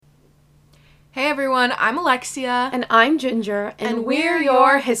Hey everyone, I'm Alexia. And I'm Ginger, and we're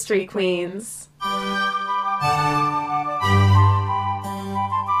your History Queens.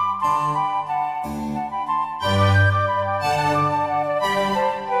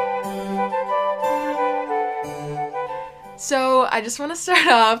 So I just want to start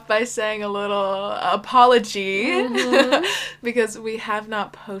off by saying a little apology because we have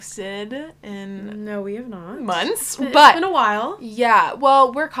not posted in No, we have not. months. It's But been a while. yeah,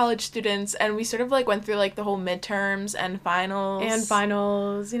 well, we're college students and we sort of like went through like the whole midterms and finals. And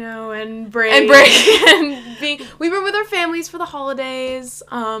finals, and break. And break. We were with our families for the holidays.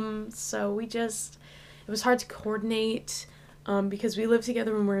 So it was hard to coordinate because we live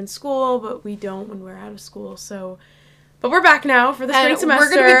together when we're in school, but we don't when we're out of school. But we're back now for the spring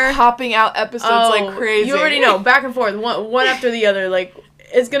semester. We're going to be popping out episodes like crazy. You already know, back and forth, one after the other. Like,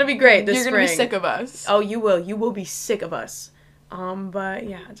 it's going to be great this spring. You're going to be sick of us. Oh, you will. You will be sick of us. But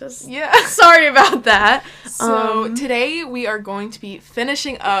yeah. Sorry about that. So today we are going to be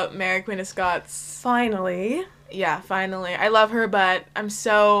finishing up Mary Queen of Scots. Finally. Yeah, finally. I love her, but I'm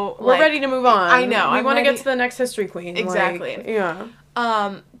so we're ready to move on. I know. We want to get to the next History Queen. Exactly. Yeah.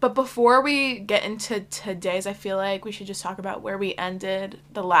 But before we get into today's, I feel like we should just talk about where we ended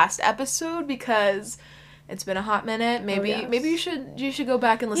the last episode because it's been a hot minute. Maybe you should go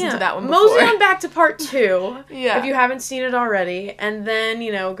back and listen to that one before. Mosey on back to part 2. Yeah. If you haven't seen it already. And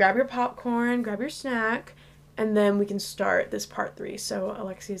then, grab your popcorn, grab your snack, and then we can start this part 3. So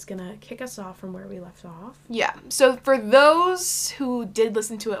Alexia's gonna kick us off from where we left off. Yeah. So for those who did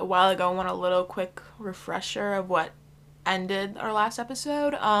listen to it a while ago and want a little quick refresher of what ended our last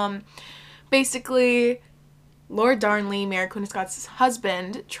episode, basically Lord Darnley, Mary Queen of Scots'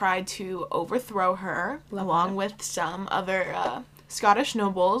 husband, tried to overthrow her along with some other Scottish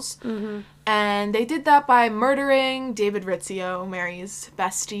nobles. And they did that by murdering David Rizzio, Mary's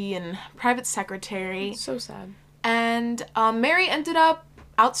bestie and private secretary. It's so sad. And Mary ended up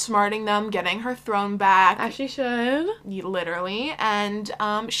outsmarting them, getting her throne back. As she should. Literally. And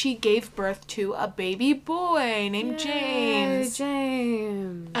she gave birth to a baby boy named James.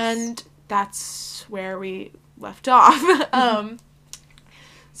 James. And that's where we left off.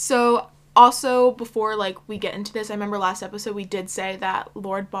 So also before we get into this, I remember last episode we did say that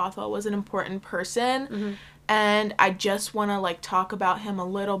Lord Bothwell was an important person. And I just want to talk about him a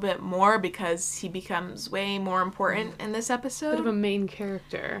little bit more because he becomes way more important in this episode. Bit of a main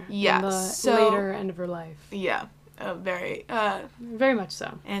character. Yeah. In the later end of her life. Yeah. Very much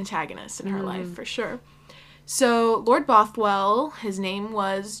so. Antagonist in her life, for sure. So Lord Bothwell, his name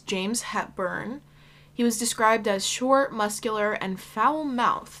was James Hepburn. He was described as short, muscular, and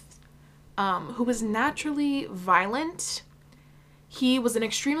foul-mouthed, who was naturally violent. He was an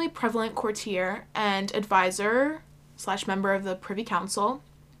extremely prevalent courtier and advisor / member of the Privy Council.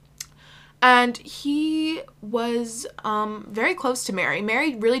 And he was very close to Mary.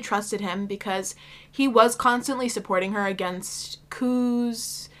 Mary really trusted him because he was constantly supporting her against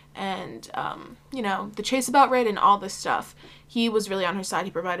coups and, the chase about raid and all this stuff. He was really on her side.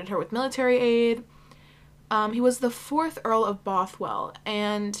 He provided her with military aid. He was the 4th Earl of Bothwell.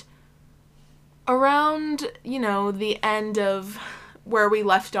 And around, the end of where we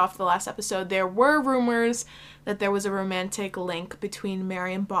left off the last episode, there were rumors that there was a romantic link between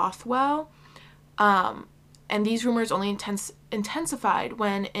Mary and Bothwell. And these rumors only intensified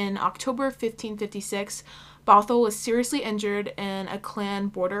when in October 1556, Bothwell was seriously injured in a clan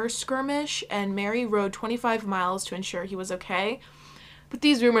border skirmish, and Mary rode 25 miles to ensure he was okay. But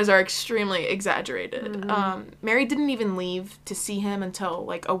these rumors are extremely exaggerated. Mary didn't even leave to see him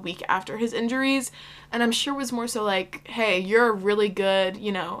until, a week after his injuries. And I'm sure it was more so hey, you're a really good,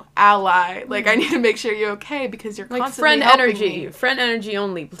 ally. I need to make sure you're okay because you're constantly helping me. Friend energy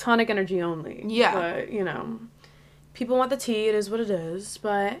only. Platonic energy only. Yeah. But, people want the tea. It is what it is.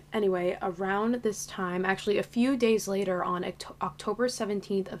 But anyway, around this time, actually a few days later, on October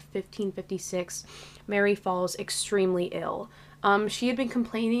 17th of 1556, Mary falls extremely ill. She had been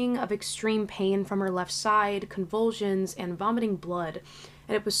complaining of extreme pain from her left side, convulsions, and vomiting blood.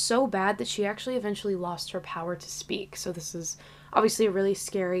 And it was so bad that she actually eventually lost her power to speak. So this is obviously a really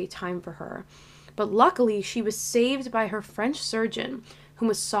scary time for her. But luckily, she was saved by her French surgeon, who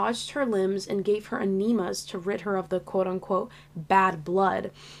massaged her limbs and gave her enemas to rid her of the quote-unquote bad blood,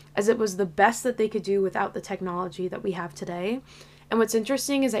 as it was the best that they could do without the technology that we have today. And what's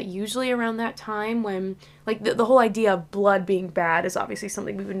interesting is that usually around that time when, the whole idea of blood being bad is obviously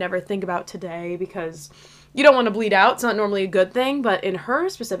something we would never think about today because you don't want to bleed out. It's not normally a good thing. But in her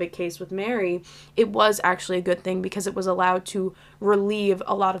specific case with Mary, it was actually a good thing because it was allowed to relieve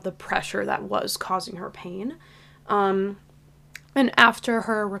a lot of the pressure that was causing her pain. And after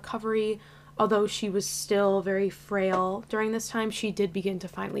her recovery, although she was still very frail during this time, she did begin to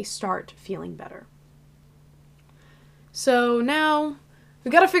finally start feeling better. So now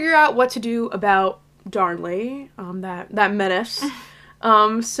we got to figure out what to do about Darnley, that menace.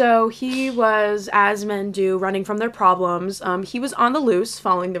 So he was, as men do, running from their problems. He was on the loose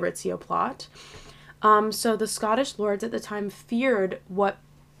following the Rizzio plot. So the Scottish lords at the time feared what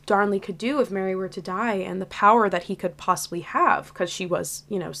Darnley could do if Mary were to die and the power that he could possibly have, because she was,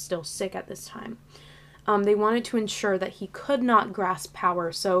 still sick at this time. They wanted to ensure that he could not grasp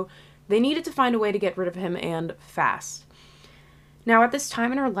power, so they needed to find a way to get rid of him, and fast. Now, at this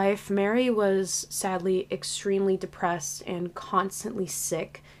time in her life, Mary was sadly extremely depressed and constantly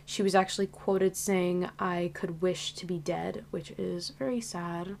sick. She was actually quoted saying, "I could wish to be dead," which is very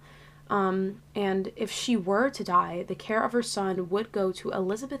sad. And if she were to die, the care of her son would go to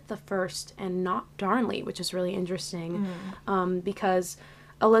Elizabeth I and not Darnley, which is really interesting, because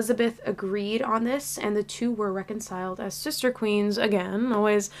Elizabeth agreed on this, and the two were reconciled as sister queens again,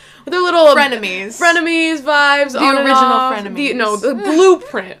 always with their little frenemies vibes. The original frenemies. The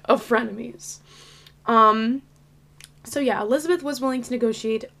blueprint of frenemies. So yeah, Elizabeth was willing to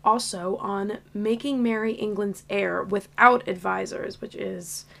negotiate also on making Mary England's heir without advisors, which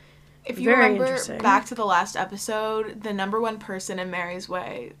is if you remember back to the last episode, the number one person in Mary's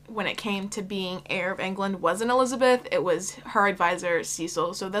way when it came to being heir of England wasn't Elizabeth, it was her advisor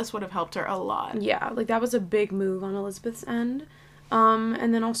Cecil, so this would have helped her a lot. Yeah, that was a big move on Elizabeth's end.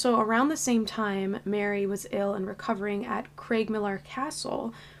 And then also around the same time, Mary was ill and recovering at Craigmillar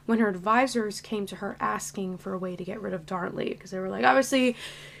Castle when her advisors came to her asking for a way to get rid of Darnley, because they were like, obviously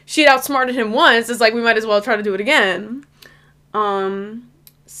she'd outsmarted him once, it's like we might as well try to do it again.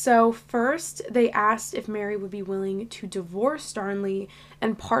 So first, they asked if Mary would be willing to divorce Darnley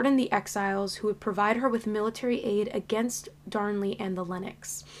and pardon the exiles who would provide her with military aid against Darnley and the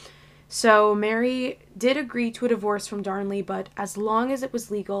Lennox. So Mary did agree to a divorce from Darnley, but as long as it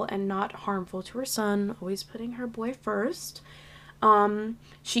was legal and not harmful to her son, always putting her boy first.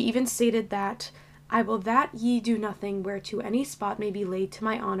 She even stated that, "I will that ye do nothing whereto any spot may be laid to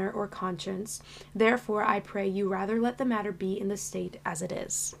my honor or conscience. Therefore, I pray you rather let the matter be in the state as it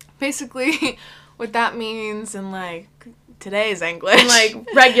is." Basically, what that means in, today's English.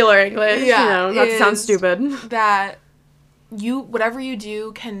 Regular English, not to sound stupid. That whatever you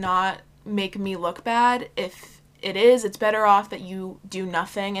do cannot make me look bad. If it is, it's better off that you do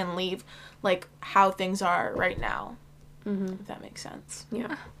nothing and leave, how things are right now. Mm-hmm. If that makes sense.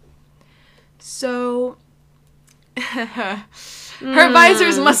 Yeah. So, her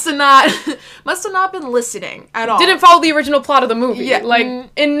advisors must have not been listening at all. Didn't follow the original plot of the movie. Yeah.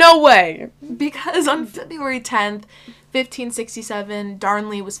 In no way. Because on February 10th, 1567,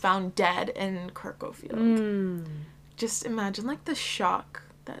 Darnley was found dead in Kirklefield. Just imagine, the shock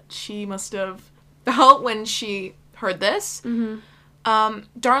that she must have felt when she heard this. Mm-hmm.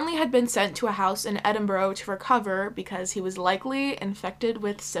 Darnley had been sent to a house in Edinburgh to recover because he was likely infected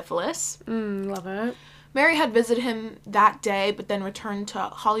with syphilis. Love it. Mary had visited him that day, but then returned to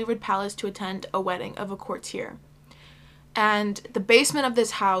Holyrood Palace to attend a wedding of a courtier. And the basement of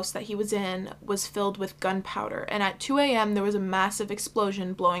this house that he was in was filled with gunpowder, and at 2 a.m. there was a massive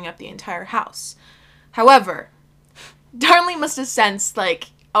explosion blowing up the entire house. However, Darnley must have sensed,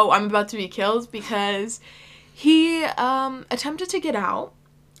 oh, I'm about to be killed, because he attempted to get out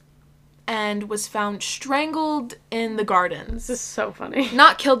and was found strangled in the gardens. This is so funny.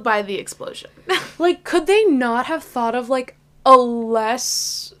 Not killed by the explosion. Could they not have thought of, a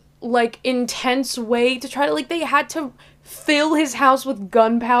less, intense way to try to, they had to fill his house with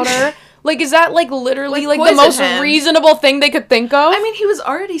gunpowder? Is that, literally, the most reasonable thing they could think of? I mean, he was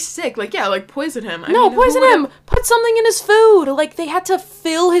already sick. Poison him. Poison him! Put something in his food! They had to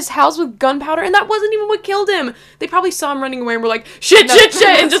fill his house with gunpowder, and that wasn't even what killed him! They probably saw him running away and were like, shit!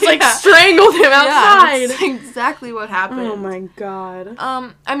 And just, strangled him outside! Yeah, that's exactly what happened. Oh my god.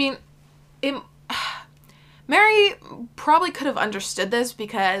 Mary probably could have understood this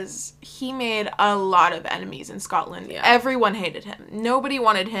because he made a lot of enemies in Scotland. Yeah. Everyone hated him. Nobody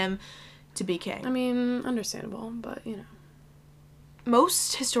wanted him to be king. I mean, understandable, but,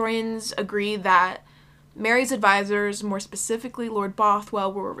 Most historians agree that Mary's advisors, more specifically Lord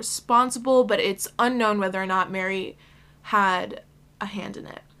Bothwell, were responsible, but it's unknown whether or not Mary had a hand in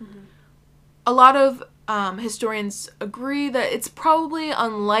it. Mm-hmm. A lot of historians agree that it's probably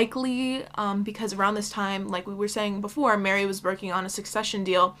unlikely because around this time, like we were saying before, Mary was working on a succession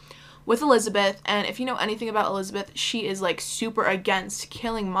deal with Elizabeth, and if you know anything about Elizabeth, she is super against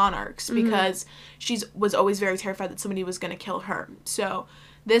killing monarchs because she was always very terrified that somebody was going to kill her. So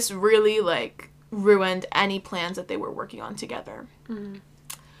this really ruined any plans that they were working on together. Mm-hmm.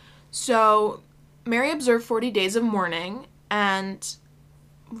 So Mary observed 40 days of mourning, and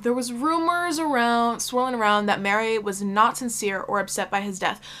there was rumors swirling around that Mary was not sincere or upset by his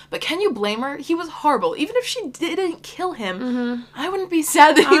death. But can you blame her? He was horrible. Even if she didn't kill him, I wouldn't be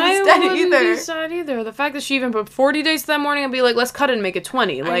sad that he was dead either. I wouldn't be sad either. The fact that she even put 40 days to that morning and be like, let's cut it and make it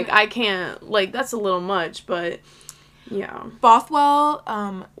 20. Like, I can't, like, that's a little much, but yeah. Bothwell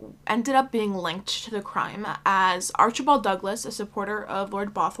ended up being linked to the crime as Archibald Douglas, a supporter of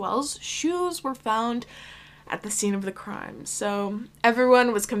Lord Bothwell's, shoes were found at the scene of the crime. So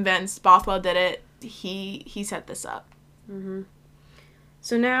everyone was convinced Bothwell did it. He set this up. Mm-hmm.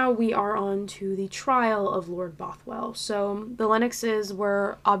 So now we are on to the trial of Lord Bothwell. So the Lennoxes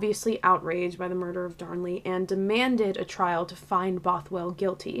were obviously outraged by the murder of Darnley and demanded a trial to find Bothwell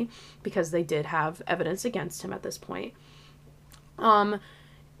guilty because they did have evidence against him at this point.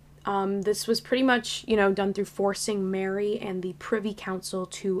 This was pretty much, done through forcing Mary and the Privy Council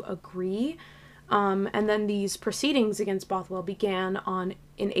to agree. And then these proceedings against Bothwell began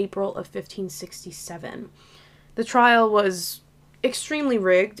in April of 1567. The trial was extremely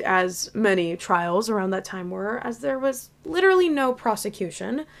rigged, as many trials around that time were, as there was literally no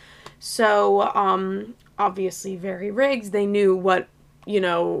prosecution. So, obviously very rigged. They knew what,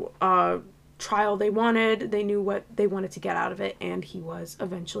 trial they wanted. They knew what they wanted to get out of it, and he was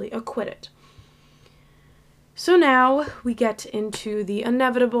eventually acquitted. So now we get into the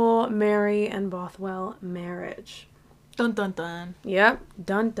inevitable Mary and Bothwell marriage. Dun dun dun. Yep,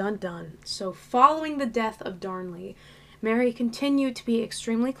 dun dun dun. So following the death of Darnley, Mary continued to be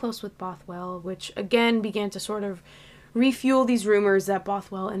extremely close with Bothwell, which again began to sort of refuel these rumors that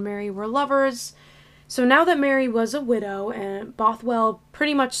Bothwell and Mary were lovers. So now that Mary was a widow, and Bothwell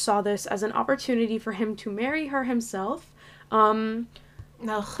pretty much saw this as an opportunity for him to marry her himself. Bothwell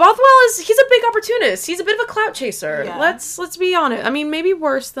he's a big opportunist. He's a bit of a clout chaser. Yeah. Let's be honest. I mean, maybe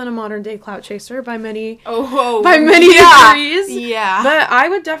worse than a modern day clout chaser by many degrees. Yeah. But I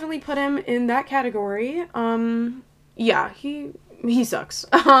would definitely put him in that category. Yeah, he sucks.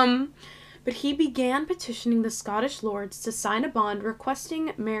 But he began petitioning the Scottish lords to sign a bond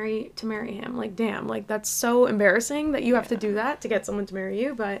requesting Mary to marry him. Like, damn, like that's so embarrassing that you have to do that to get someone to marry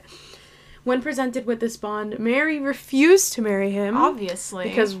you, but when presented with this bond, Mary refused to marry him. Obviously.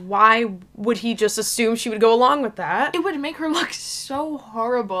 Because why would he just assume she would go along with that? It would make her look so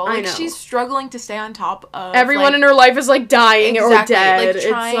horrible. I know. She's struggling to stay on top of... Everyone in her life is, dying or dead.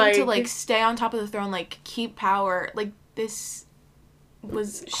 Trying to, stay on top of the throne, keep power. This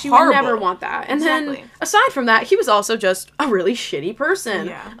was She horrible. would never want that. And then, aside from that, he was also just a really shitty person.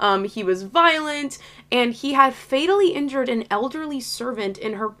 Yeah. He was violent, and he had fatally injured an elderly servant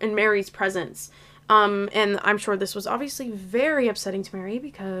in Mary's presence. And I'm sure this was obviously very upsetting to Mary,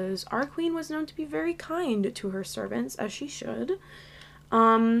 because our queen was known to be very kind to her servants, as she should.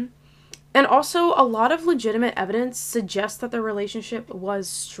 And also, a lot of legitimate evidence suggests that their relationship was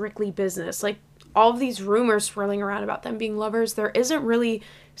strictly business. All of these rumors swirling around about them being lovers, there isn't really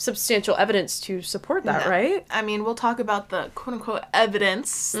substantial evidence to support that, right? I mean, we'll talk about the quote-unquote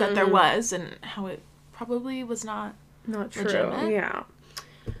evidence that there was and how it probably was not true. Legitimate. Yeah.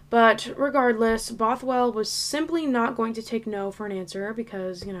 But regardless, Bothwell was simply not going to take no for an answer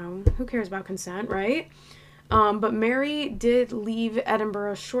because, who cares about consent, right? But Mary did leave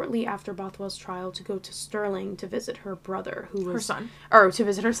Edinburgh shortly after Bothwell's trial to go to Stirling to visit her brother, to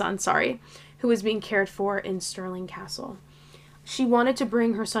visit her son, who was being cared for in Stirling Castle. She wanted to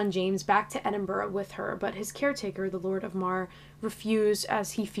bring her son James back to Edinburgh with her, but his caretaker, the Lord of Mar, refused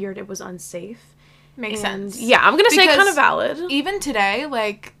as he feared it was unsafe. Makes sense. Yeah, I'm gonna say kind of valid. Even today,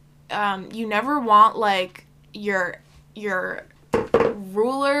 you never want your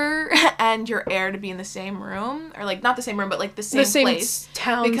ruler and your heir to be in the same room, or not the same room, but the same place,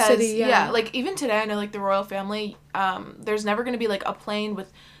 town, city. Yeah, even today, I know the royal family. There's never gonna be a plane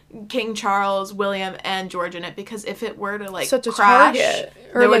with King Charles, William, and George in it, because if it were to such a crash, target,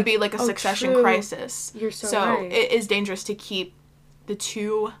 there would be a succession crisis. You're so right. It is dangerous to keep the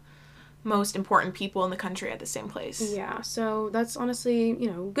two most important people in the country at the same place. Yeah, so that's honestly,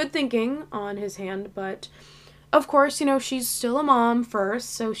 good thinking on his hand, but of course, she's still a mom first,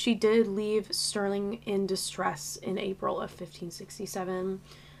 so she did leave Stirling in distress in April of 1567.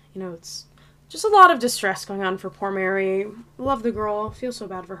 It's just a lot of distress going on for poor Mary. Love the girl, feel so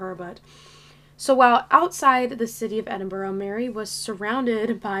bad for her, but... So while outside the city of Edinburgh, Mary was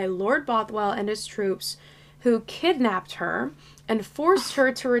surrounded by Lord Bothwell and his troops, who kidnapped her and forced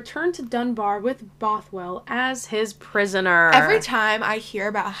her to return to Dunbar with Bothwell as his prisoner. Every time I hear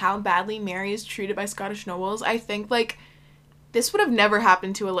about how badly Mary is treated by Scottish nobles, I think, this would have never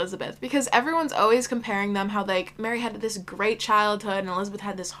happened to Elizabeth, because everyone's always comparing them, how, like, Mary had this great childhood and Elizabeth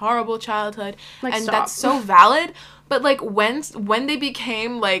had this horrible childhood. Like, and stop. That's so valid. But, like, when they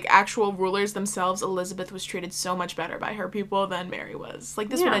became, like, actual rulers themselves, Elizabeth was treated so much better by her people than Mary was. Like,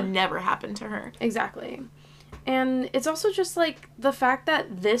 this would have never happened to her. Exactly. And it's also just, like, the fact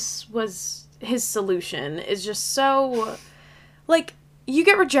that this was his solution is just so, like, you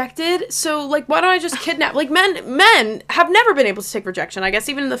get rejected, so, like, why don't I just kidnap? Like, men have never been able to take rejection, I guess,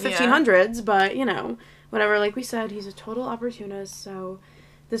 even in the 1500s, but, you know, whatever. Like we said, he's a total opportunist, so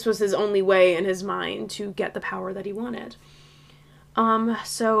this was his only way in his mind to get the power that he wanted.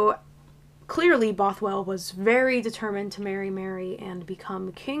 So clearly Bothwell was very determined to marry Mary and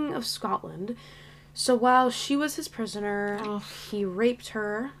become King of Scotland. So while she was his prisoner, he raped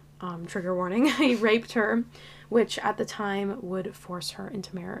her. Trigger warning. He raped her, which at the time would force her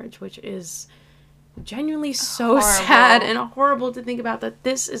into marriage, which is genuinely so sad and horrible to think about, that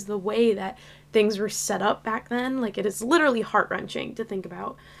this is the way that things were set up back then. Like, it is literally heart-wrenching to think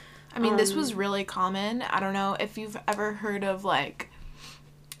about. I mean, this was really common. I don't know if you've ever heard of, like,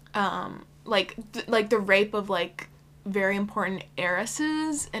 the rape of, like, very important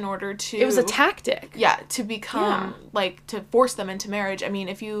heiresses in order to... It was a tactic. Yeah, to become, like, to force them into marriage. I mean,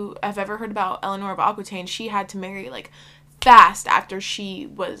 if you have ever heard about Eleanor of Aquitaine, she had to marry, like, fast after she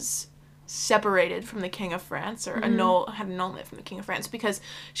was separated from the King of France, or had annulment from the King of France, because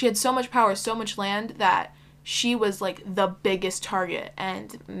she had so much power, so much land, that she was, like, the biggest target.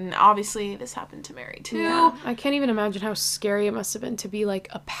 And obviously this happened to Mary too. Yeah. I can't even imagine how scary it must have been to be, like,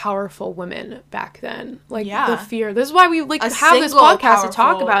 a powerful woman back then. Like, the fear. This is why we, like, have this podcast to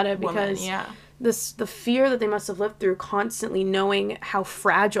talk about it, because the fear that they must have lived through, constantly knowing how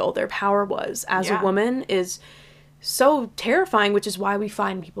fragile their power was as a woman, is so terrifying, which is why we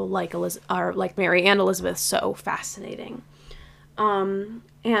find people like like Mary and Elizabeth so fascinating.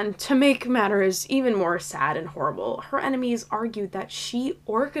 And to make matters even more sad and horrible, her enemies argued that she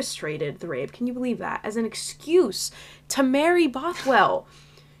orchestrated the rape, can you believe that, as an excuse to marry Bothwell.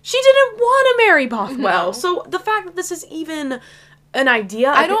 She didn't want to marry Bothwell. No. So the fact that this is even an idea...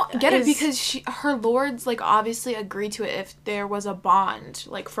 I don't get it, because her lords, like, obviously agreed to it if there was a bond,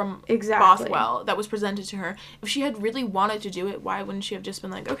 like, from Bothwell that was presented to her. If she had really wanted to do it, why wouldn't she have just been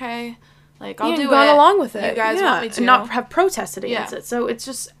like, okay... Like, I'll do it. Gone along with it. You guys want me to. And not have protested against it. So it's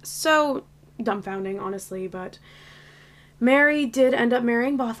just so dumbfounding, honestly. But Mary did end up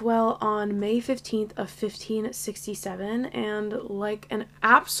marrying Bothwell on May 15th of 1567. And like an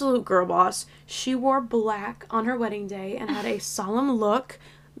absolute girl boss, she wore black on her wedding day and had a solemn look.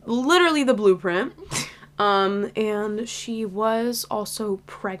 Literally the blueprint. And she was also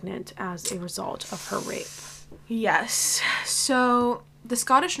pregnant as a result of her rape. Yes. So... the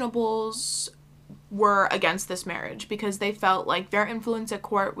Scottish nobles were against this marriage because they felt like their influence at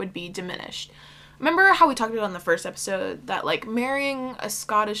court would be diminished. Remember how we talked about in the first episode that, like, marrying a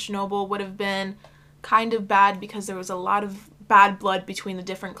Scottish noble would have been kind of bad because there was a lot of bad blood between the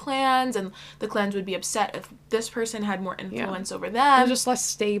different clans, and the clans would be upset if this person had more influence over them. They're just less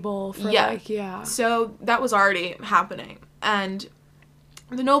stable for So that was already happening. And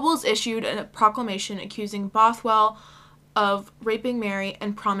the nobles issued a proclamation accusing Bothwell of raping Mary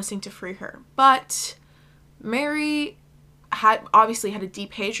and promising to free her. But Mary obviously had a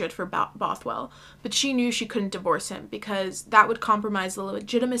deep hatred for Bothwell, but she knew she couldn't divorce him because that would compromise the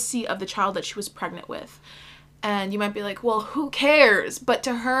legitimacy of the child that she was pregnant with. And you might be like, well, who cares? But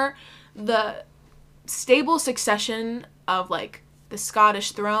to her, the stable succession of, like, the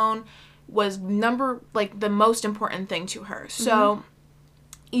Scottish throne was the most important thing to her. So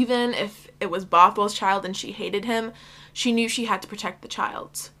even if it was Bothwell's child and she hated him, she knew she had to protect the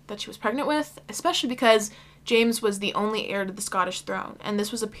child that she was pregnant with, especially because James was the only heir to the Scottish throne, and this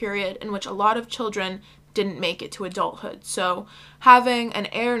was a period in which a lot of children didn't make it to adulthood. So having an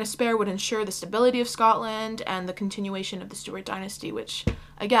heir and a spare would ensure the stability of Scotland and the continuation of the Stuart dynasty, which,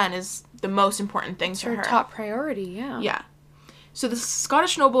 again, is the most important thing to her. It's her top priority, Yeah. So the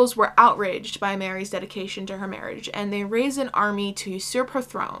Scottish nobles were outraged by Mary's dedication to her marriage, and they raised an army to usurp her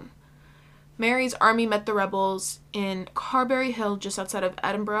throne. Mary's army met the rebels in Carberry Hill, just outside of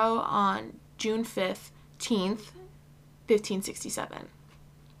Edinburgh, on June 15th, 1567.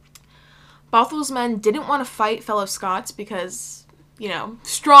 Bothwell's men didn't want to fight fellow Scots because, you know,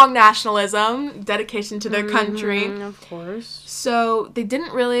 strong nationalism, dedication to their country. Of course. So they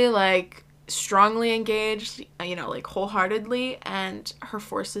didn't really, like, strongly engage, you know, like, wholeheartedly, and her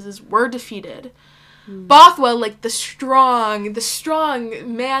forces were defeated. Bothwell, like, the strong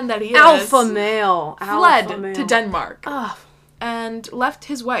man that he is, alpha male, fled to Denmark. Ugh. and left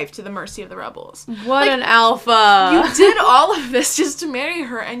his wife to the mercy of the rebels. What an alpha. You did all of this just to marry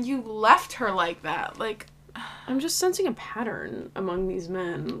her, and you left her like that. Like, I'm just sensing a pattern among these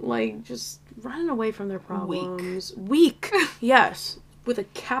men. Like, just running away from their problems. Weak. Yes. With a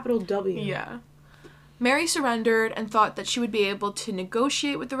capital W. Yeah. Mary surrendered and thought that she would be able to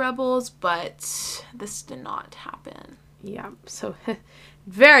negotiate with the rebels, but this did not happen. Yeah, so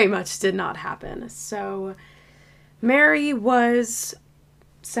very much did not happen. So Mary was,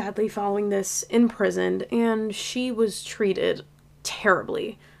 sadly following this, imprisoned, and she was treated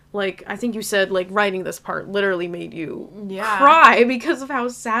terribly. Like, I think you said, like, writing this part literally made you cry because of how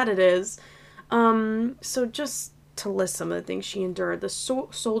sad it is. So just to list some of the things she endured, the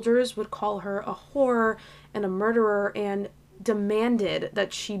soldiers would call her a whore and a murderer and demanded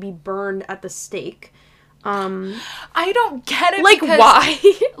that she be burned at the stake. I don't get it. Like, because, why?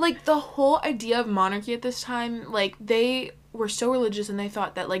 Like, the whole idea of monarchy at this time, like, they were so religious and they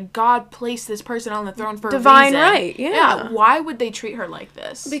thought that, like, God placed this person on the throne for divine a reason. right. Yeah. Why would they treat her like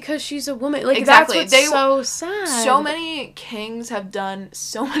this? Because she's a woman. Like, exactly. That's what's so sad. So many kings have done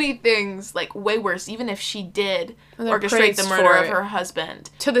so many things, like, way worse, even if she did orchestrate the murder of her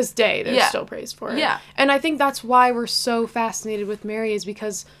husband. To this day, they're still praised for it. Yeah. And I think that's why we're so fascinated with Mary, is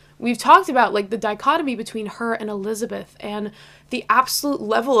because we've talked about, like, the dichotomy between her and Elizabeth and the absolute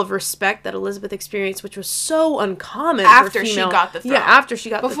level of respect that Elizabeth experienced, which was so uncommon after she got the throne. Yeah, after she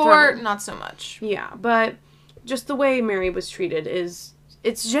got the throne. Before, not so much. Yeah, but just the way Mary was treated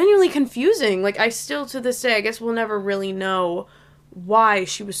it's genuinely confusing. Like, I still, to this day, I guess we'll never really know why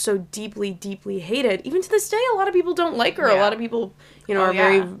she was so deeply, deeply hated. Even to this day, a lot of people don't like her. Yeah. A lot of people, are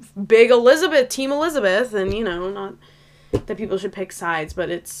very big Team Elizabeth, and, not that people should pick sides, but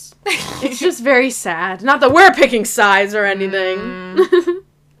it's just very sad. Not that we're picking sides or anything.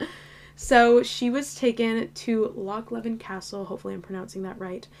 So she was taken to Lochleven Castle, hopefully I'm pronouncing that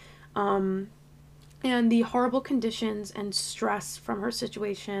right, and the horrible conditions and stress from her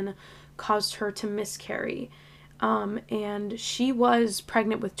situation caused her to miscarry. And she was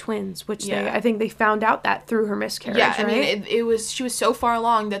pregnant with twins, which I think they found out that through her miscarriage. Yeah, I mean, she was so far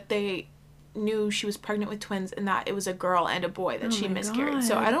along that they knew she was pregnant with twins and that it was a girl and a boy that she miscarried. God.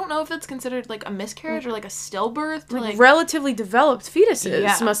 So I don't know if it's considered like a miscarriage or like a stillbirth. Like relatively developed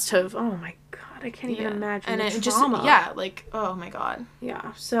fetuses must have. Oh my God, I can't even imagine. And the trauma. Oh my God.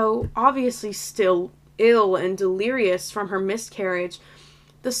 Yeah. So obviously still ill and delirious from her miscarriage,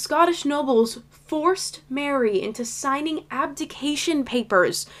 the Scottish nobles forced Mary into signing abdication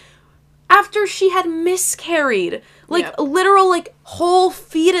papers after she had miscarried. Literal, whole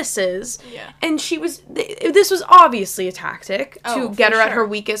fetuses. Yeah. And this was obviously a tactic to get her at her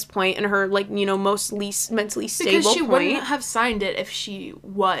weakest point and her, most least mentally stable point. Because she wouldn't have signed it if she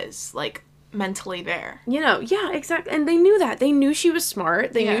was, mentally there. Yeah, exactly. And they knew that. They knew she was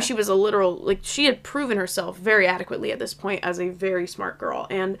smart. They knew she was a literal, she had proven herself very adequately at this point as a very smart girl.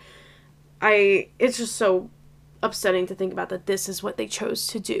 And it's just so upsetting to think about that this is what they chose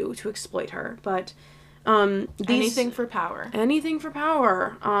to do to exploit her. But anything for power. Anything for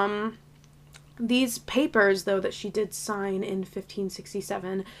power. These papers, though, that she did sign in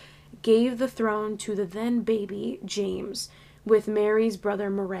 1567 gave the throne to the then baby James, with Mary's brother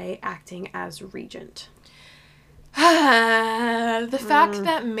Moray acting as regent. The fact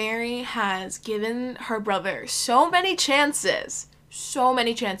that Mary has given her brother so many chances,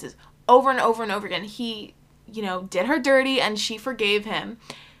 over and over and over again. He did her dirty and she forgave him,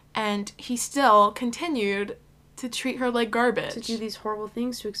 and he still continued to treat her like garbage. To do these horrible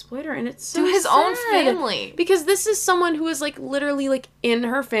things to exploit her, and it's so to his sad. Own family. Because this is someone who is literally in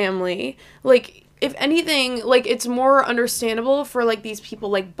her family. If anything, it's more understandable for these people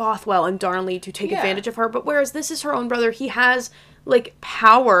like Bothwell and Darnley to take advantage of her, but whereas this is her own brother, he has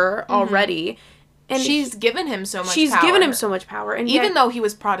power already. And she's given him so much power. She's given him so much power. And even though he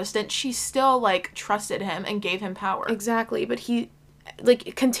was Protestant, she still, trusted him and gave him power. Exactly. But he,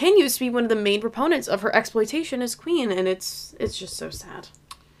 continues to be one of the main proponents of her exploitation as queen. And it's just so sad.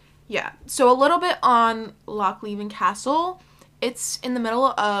 Yeah. So a little bit on Lochleven Castle. It's in the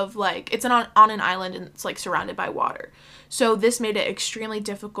middle of, it's on an island and it's, surrounded by water. So this made it extremely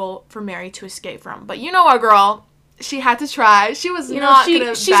difficult for Mary to escape from. But you know our girl. She had to try. She was not going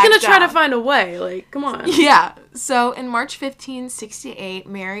to She's going to try to find a way. Come on. Yeah. So, in March 1568,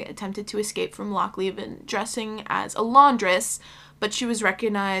 Mary attempted to escape from Lochleven dressing as a laundress, but she was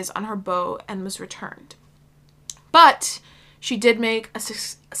recognized on her boat and was returned. But she did make a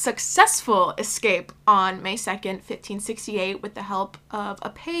successful escape on May 2nd, 1568, with the help of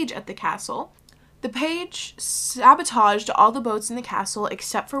a page at the castle. The page sabotaged all the boats in the castle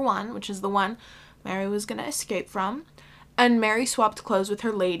except for one, which is the one Mary was going to escape from. And Mary swapped clothes with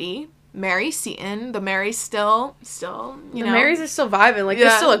her lady, Mary Seton. The Mary's still, you know. Mary's is still vibing. Like,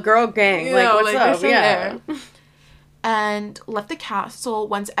 there's still a girl gang. You like, know, what's up? Yeah. And left the castle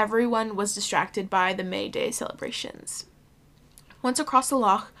once everyone was distracted by the May Day celebrations. Once across the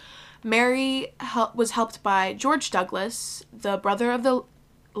loch, Mary was helped by George Douglas, the brother of the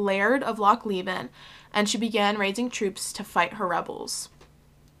Laird of Loch Leven, and she began raising troops to fight her rebels.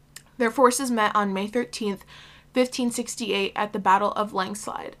 Their forces met on May 13th, 1568 at the Battle of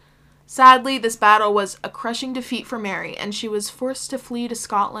Langslide. Sadly, this battle was a crushing defeat for Mary, and she was forced to flee to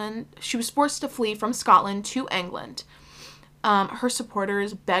Scotland. She was forced to flee from Scotland to England. Her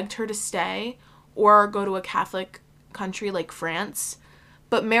supporters begged her to stay or go to a Catholic country like France,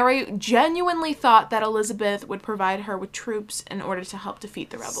 but Mary genuinely thought that Elizabeth would provide her with troops in order to help defeat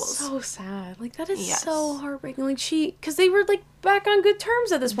the rebels. So sad. Like, that is so heartbreaking. Like, because they were, like, back on good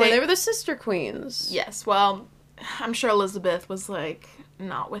terms at this point. They were the sister queens. Yes, well, I'm sure Elizabeth was, like,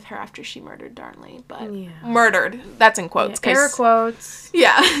 not with her after she murdered Darnley, but murdered. That's in quotes. Yeah, air quotes.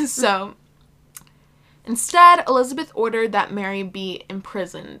 Yeah, so instead, Elizabeth ordered that Mary be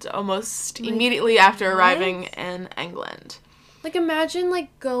imprisoned almost immediately after arriving in England. Like, imagine,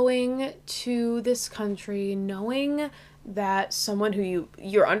 like, going to this country knowing that someone who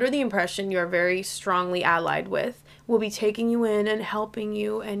you're under the impression you're very strongly allied with will be taking you in and helping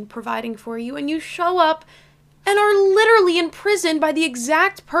you and providing for you, and you show up and are literally imprisoned by the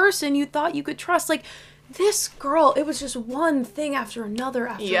exact person you thought you could trust. Like, this girl, it was just one thing after another,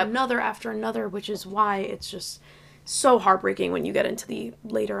 after another, which is why it's just so heartbreaking when you get into the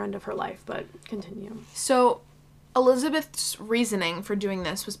later end of her life. But continue. So, Elizabeth's reasoning for doing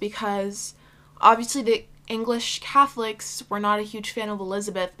this was because, obviously, the English Catholics were not a huge fan of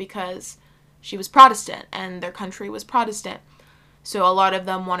Elizabeth because she was Protestant, and their country was Protestant. So a lot of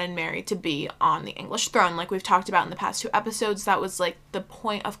them wanted Mary to be on the English throne. Like we've talked about in the past 2 episodes, that was like the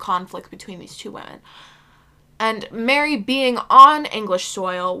point of conflict between these 2 women. And Mary being on English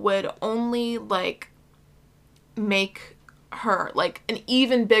soil would only like make her like an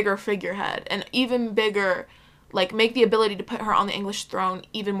even bigger figurehead, an even bigger, like make the ability to put her on the English throne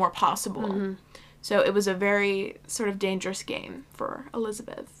even more possible. Mm-hmm. So it was a very sort of dangerous game for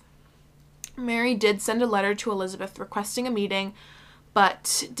Elizabeth. Mary did send a letter to Elizabeth requesting a meeting,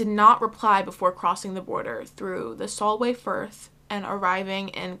 but did not reply before crossing the border through the Solway Firth and arriving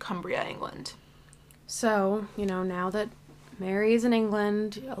in Cumbria, England. So, you know, now that Mary is in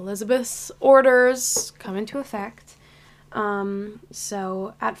England, Elizabeth's orders come into effect.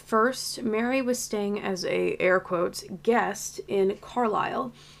 So at first, Mary was staying as a, air quotes, guest in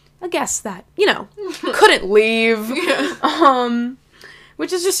Carlisle. A guest that, you know, couldn't leave. Yeah.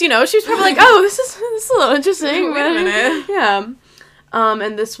 Which is just, you know, she was probably like, oh, this is a little interesting. Wait a minute. Yeah.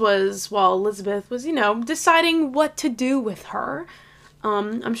 And this was while Elizabeth was, you know, deciding what to do with her.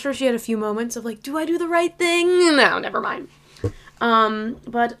 I'm sure she had a few moments of like, do I do the right thing? No, never mind.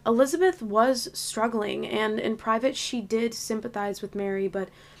 But Elizabeth was struggling, and in private she did sympathize with Mary, but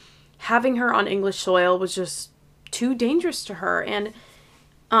having her on English soil was just too dangerous to her, and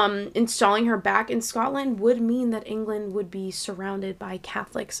installing her back in Scotland would mean that England would be surrounded by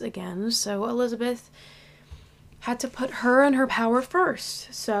Catholics again, so Elizabeth had to put her and her power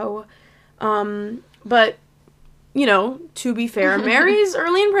first. So, but, you know, to be fair, Mary's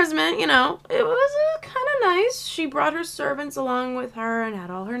early imprisonment, you know, it was kind of nice. She brought her servants along with her and had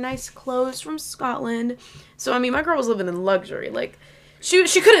all her nice clothes from Scotland. So, I mean, my girl was living in luxury. Like, she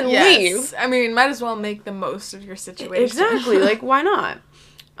couldn't leave. I mean, might as well make the most of your situation. Exactly. Like, why not?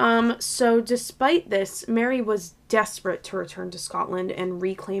 So despite this, Mary was desperate to return to Scotland and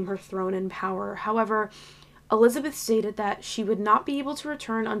reclaim her throne and power. However, Elizabeth stated that she would not be able to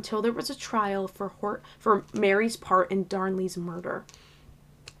return until there was a trial for Mary's part in Darnley's murder.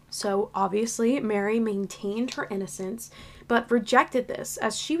 So obviously, Mary maintained her innocence, but rejected this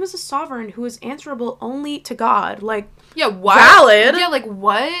as she was a sovereign who was answerable only to God. Like, yeah, what? Valid. Yeah, like,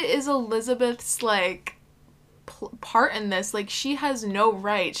 what is Elizabeth's, like, part in this? Like, she has no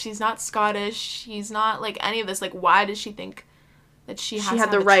right. She's not Scottish. She's not like any of this. Like, why does she think that she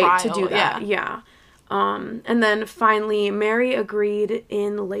had the right trial? to do that? Yeah. And then finally Mary agreed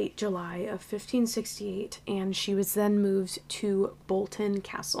in late July of 1568, and she was then moved to Bolton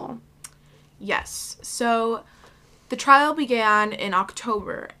Castle. Yes. So the trial began in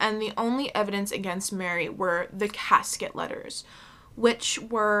October, and the only evidence against Mary were the casket letters, which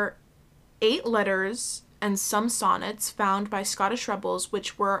were 8 letters and some sonnets found by Scottish rebels,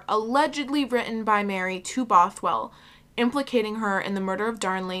 which were allegedly written by Mary to Bothwell, implicating her in the murder of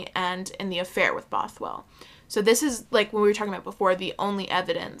Darnley and in the affair with Bothwell. So this is, like when we were talking about before, the only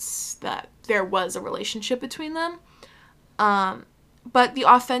evidence that there was a relationship between them. But the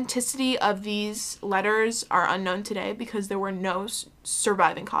authenticity of these letters are unknown today because there were no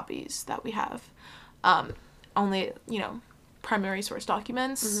surviving copies that we have. Only, primary source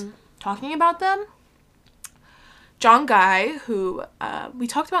documents talking about them. John Guy, who we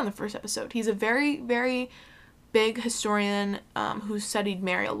talked about in the first episode, he's a very, very big historian who studied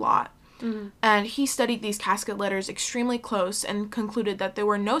Mary a lot. And he studied these casket letters extremely close and concluded that there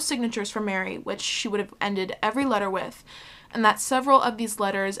were no signatures for Mary, which she would have ended every letter with, and that several of these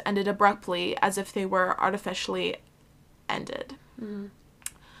letters ended abruptly as if they were artificially ended.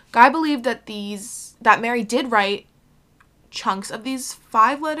 Guy believed that Mary did write chunks of these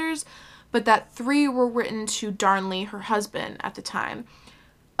 5 letters, but that 3 were written to Darnley, her husband, at the time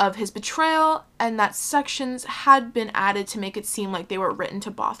of his betrayal, and that sections had been added to make it seem like they were written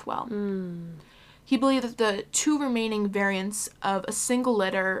to Bothwell. He believed that the 2 remaining variants of a single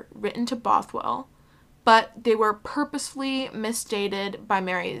letter written to Bothwell, but they were purposefully misdated by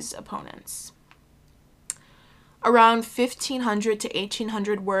Mary's opponents. Around 1,500 to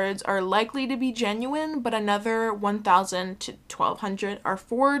 1,800 words are likely to be genuine, but another 1,000 to 1,200 are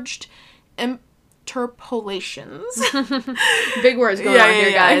forged interpolations. Big words going on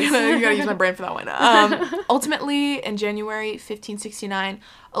here, guys. I gotta use my brain for that one. Ultimately, in January 1569,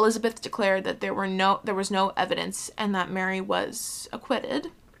 Elizabeth declared that there was no evidence and that Mary was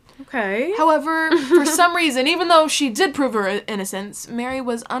acquitted. Okay. However, for some reason, even though she did prove her innocence, Mary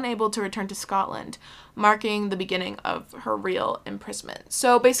was unable to return to Scotland, marking the beginning of her real imprisonment.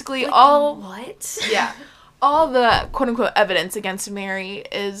 So basically what? Yeah. All the quote-unquote evidence against Mary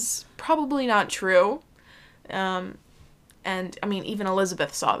is probably not true. And, I mean, even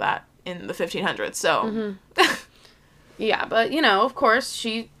Elizabeth saw that in the 1500s, so... Yeah, but, of course,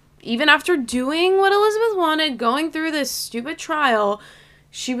 she, even after doing what Elizabeth wanted, going through this stupid trial,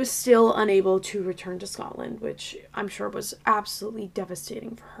 she was still unable to return to Scotland, which I'm sure was absolutely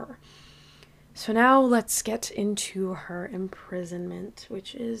devastating for her. So now let's get into her imprisonment,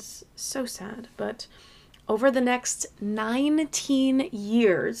 which is so sad, but... Over the next 19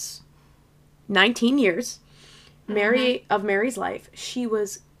 years, Mary's life, she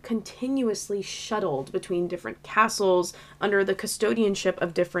was continuously shuttled between different castles under the custodianship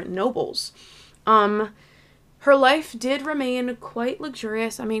of different nobles. Her life did remain quite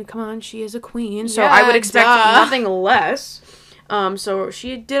luxurious. I mean, come on, she is a queen, so I would expect nothing less. So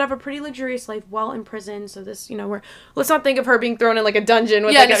she did have a pretty luxurious life while in prison. So this, let's not think of her being thrown in like a dungeon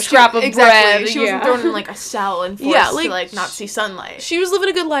with a scrap of bread. She wasn't thrown in like a cell and forced to not see sunlight. She was living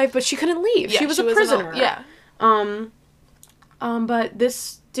a good life, but she couldn't leave. She was a prisoner. But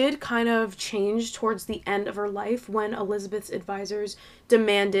this did kind of change towards the end of her life when Elizabeth's advisors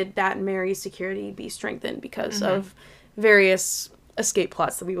demanded that Mary's security be strengthened because of various escape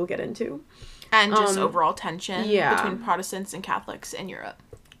plots that we will get into. And just overall tension between Protestants and Catholics in Europe.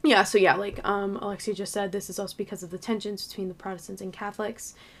 Yeah, so like Alexia just said, this is also because of the tensions between the Protestants and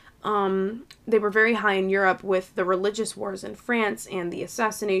Catholics. They were very high in Europe with the religious wars in France and the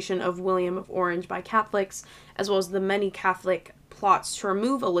assassination of William of Orange by Catholics, as well as the many Catholic plots to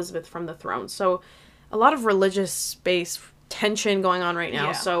remove Elizabeth from the throne. So a lot of religious-based tension going on right now.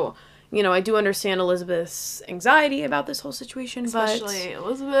 Yeah. So... I do understand Elizabeth's anxiety about this whole situation, especially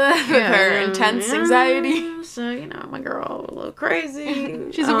Elizabeth with her intense anxiety. So, my girl, a little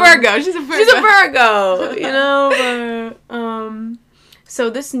crazy. She's a Virgo. So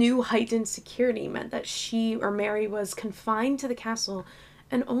this new heightened security meant that Mary was confined to the castle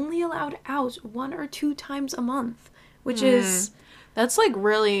and only allowed out 1 or 2 times a month, which is... That's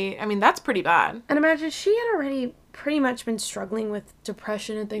really... I mean, that's pretty bad. And imagine, she had already pretty much been struggling with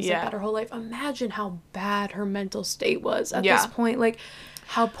depression and things like that her whole life. Imagine how bad her mental state was at this point. Like,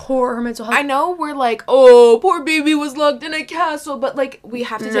 how poor her mental health... I know we're like, oh, poor baby was locked in a castle, but, we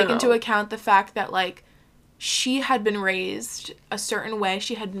have to take into account the fact that, she had been raised a certain way.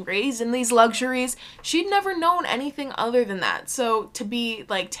 She had been raised in these luxuries. She'd never known anything other than that. So to be,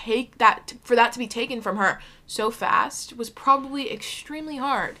 for that to be taken from her so fast was probably extremely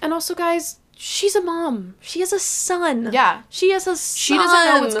hard. And also, guys... She's a mom. She has a son. Yeah. She has a son. She doesn't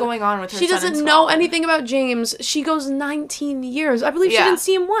know what's going on with her son. She doesn't know anything about James. She goes 19 years. I believe she didn't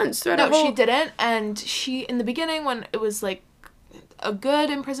see him once. No, she didn't. And she, in the beginning, when it was, a good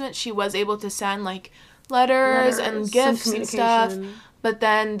imprisonment, she was able to send, letters and gifts and stuff. But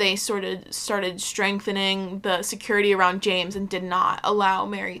then they started strengthening the security around James and did not allow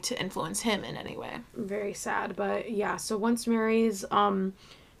Mary to influence him in any way. Very sad. But, yeah, so once Mary's...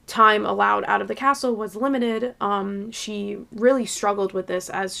 time allowed out of the castle was limited. She really struggled with this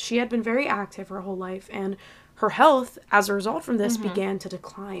as she had been very active her whole life, and her health, as a result from this, began to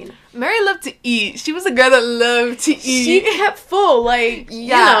decline. Mary loved to eat. She was a girl that loved to eat. She kept full, like, you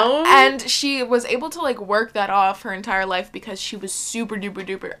know. And she was able to, like, work that off her entire life because she was super duper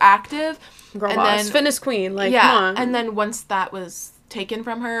duper active. Girl and boss, then, fitness queen, like, come on. And then once that was taken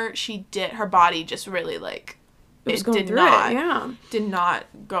from her, her body just really, like, it did not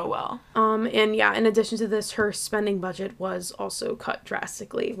go well. And yeah, in addition to this, her spending budget was also cut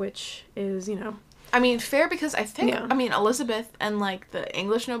drastically, which is, you know. I mean, fair, because I think, Elizabeth and, like, the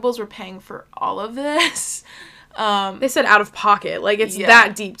English nobles were paying for all of this. They said out of pocket. Like, it's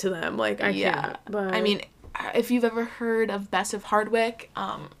that deep to them. Like, I can't. But I mean, if you've ever heard of Bess of Hardwick,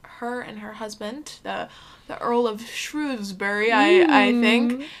 her and her husband, the Earl of Shrewsbury, I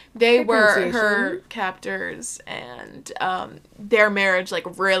think, they were her captors, and their marriage,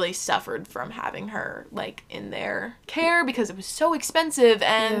 like, really suffered from having her, like, in their care because it was so expensive,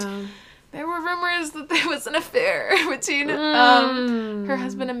 and there were rumors that there was an affair between her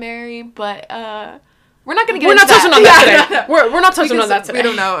husband and Mary, but we're not going to get into that. Touching on that today. We're not touching on that today. We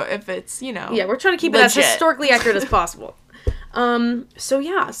don't know if it's, you know, yeah, we're trying to keep it as historically accurate as possible.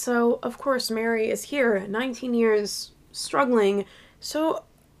 So of course Mary is here, 19 years struggling. So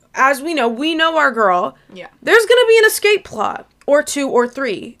as we know our girl. Yeah. There's gonna be an escape plot, or 2 or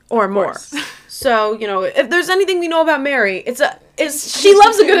 3 or more. So, you know, if there's anything we know about Mary, she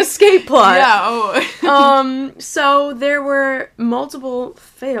loves a good escape plot. Yeah. So there were multiple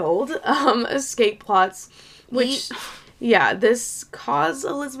failed escape plots, which this caused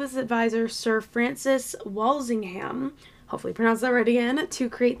Elizabeth's advisor, Sir Francis Walsingham, hopefully pronounced that right again, to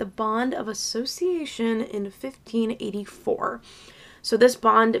create the Bond of Association in 1584. So this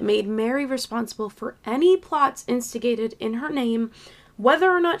bond made Mary responsible for any plots instigated in her name,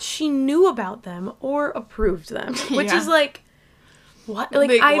 whether or not she knew about them or approved them. Which is like, what?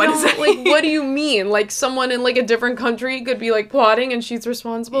 Like, what do you mean? Like, someone in, like, a different country could be, like, plotting and she's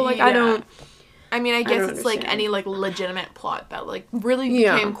responsible? Like, I don't... I mean, I guess it's, like, any, like, legitimate plot that, like, really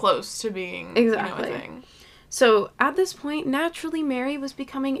came close to being, you know, a thing. So, at this point, naturally, Mary was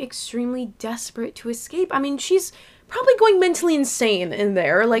becoming extremely desperate to escape. I mean, she's probably going mentally insane in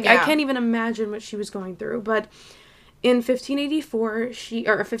there. Like, I can't even imagine what she was going through. But in 1585,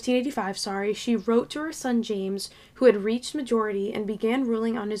 she wrote to her son James, who had reached majority and began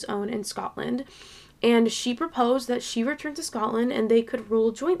ruling on his own in Scotland. And she proposed that she return to Scotland and they could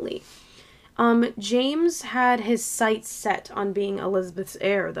rule jointly. James had his sights set on being Elizabeth's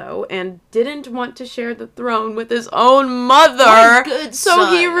heir, though, and didn't want to share the throne with his own mother. So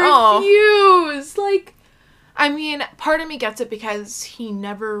he refused. Like, I mean, part of me gets it because he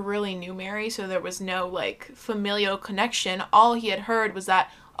never really knew Mary, so there was no, like, familial connection. All he had heard was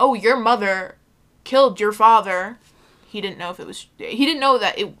that, oh, your mother killed your father. He didn't know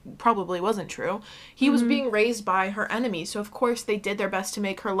that it probably wasn't true. He was being raised by her enemies, so of course they did their best to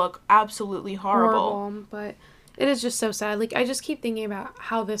make her look absolutely horrible. But it is just so sad. Like, I just keep thinking about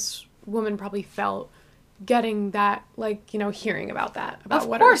how this woman probably felt getting that, like, you know, hearing about that. About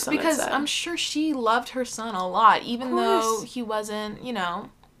what her son had said. Because I'm sure she loved her son a lot, even though he wasn't, you know,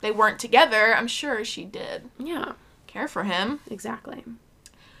 they weren't together. I'm sure she did. Yeah. Care for him. Exactly.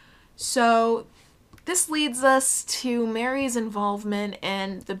 So this leads us to Mary's involvement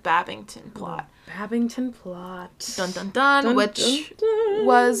in the Babington plot. Babington plot. Dun dun dun, which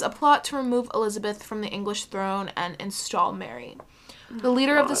was a plot to remove Elizabeth from the English throne and install Mary. The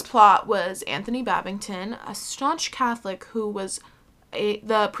leader of this plot was Anthony Babington, a staunch Catholic who was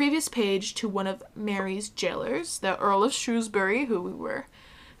the previous page to one of Mary's jailers, the Earl of Shrewsbury, who we were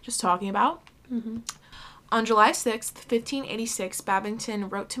just talking about. On July 6th, 1586, Babington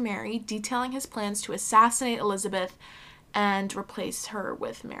wrote to Mary detailing his plans to assassinate Elizabeth and replace her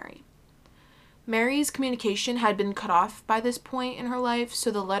with Mary. Mary's communication had been cut off by this point in her life,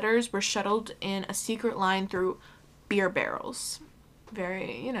 so the letters were shuttled in a secret line through beer barrels.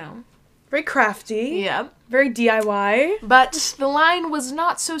 Very, you know. Very crafty. Yep. Very DIY. But the line was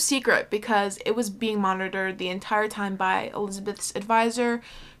not so secret because it was being monitored the entire time by Elizabeth's advisor,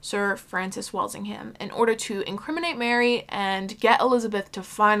 Sir Francis Walsingham, in order to incriminate Mary and get Elizabeth to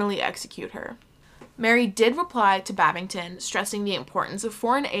finally execute her. Mary did reply to Babington, stressing the importance of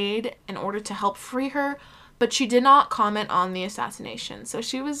foreign aid in order to help free her, but she did not comment on the assassination. So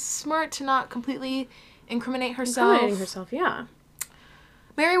she was smart to not completely incriminate herself. Incriminating herself, yeah.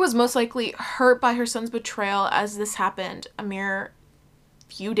 Mary was most likely hurt by her son's betrayal as this happened a mere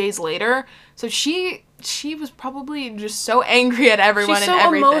few days later. So she she was probably just so angry at everyone She's and so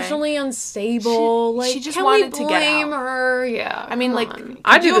everything. emotionally unstable. She just wanted to get out. Her? Yeah. I mean, like,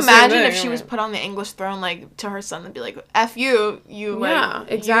 I'd could you do the same imagine thing, if she was put on the English throne, like, to her son and be like, F you,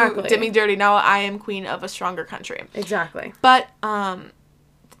 like, exactly. you did me dirty, now I am queen of a stronger country. Exactly. But,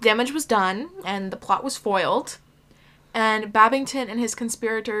 damage was done, and the plot was foiled, and Babington and his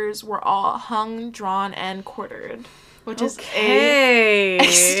conspirators were all hung, drawn, and quartered, which is a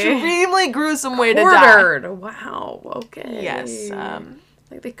extremely gruesome way to die. Wow. Okay. Yes.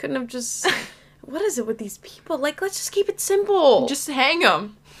 Like, they couldn't have just... What is it with these people? Like, let's just keep it simple. Just hang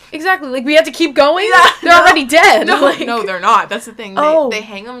them. Exactly. Like, we have to keep going? Yeah, They're already dead. No, they're not. That's the thing. They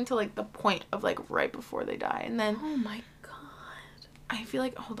hang them until, like, the point of, like, right before they die. And then... Oh, my God. I feel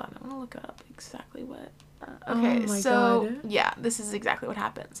like... Hold on. I'm going to look up exactly what... God. Yeah, this is exactly what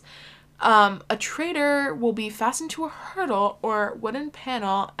happens. A traitor will be fastened to a hurdle or wooden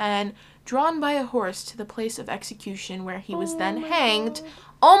panel and drawn by a horse to the place of execution, where he was then hanged,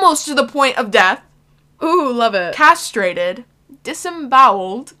 almost to the point of death. Ooh, love it. Castrated,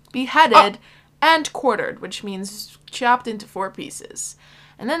 disemboweled, beheaded, and quartered, which means chopped into 4 pieces.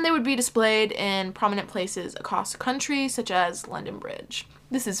 And then they would be displayed in prominent places across the country, such as London Bridge.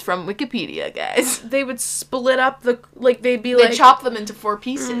 This is from Wikipedia, guys. They would split up the... Like, they'd chop them into 4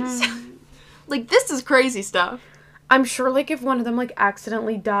 pieces. Like, this is crazy stuff. I'm sure, like, if one of them, like,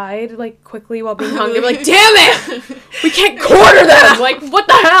 accidentally died, like, quickly while being hung, they'd be like, damn it! We can't quarter them! Like, what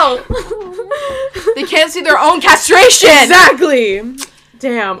the hell? They can't see their own castration! Exactly!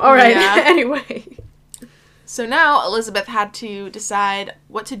 Damn. Alright, anyway. So now, Elizabeth had to decide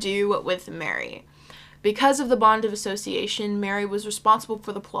what to do with Mary. Because of the bond of association, Mary was responsible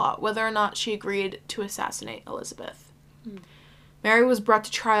for the plot, whether or not she agreed to assassinate Elizabeth. Mary was brought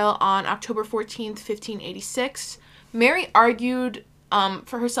to trial on October 14th, 1586. Mary argued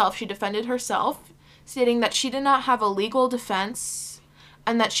for herself. She defended herself, stating that she did not have a legal defense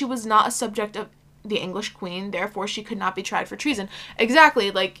and that she was not a subject of the English queen, therefore she could not be tried for treason. Exactly,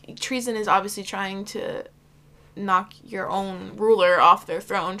 like, treason is obviously trying to knock your own ruler off their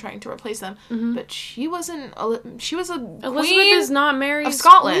throne, trying to replace them. But she wasn't. She was a Elizabeth queen is not Mary's of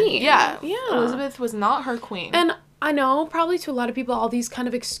Scotland. queen. Yeah, Elizabeth was not her queen. And I know, probably to a lot of people, all these kind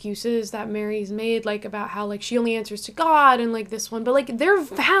of excuses that Mary's made, like, about how, like, she only answers to God and, like, this one, but, like, they're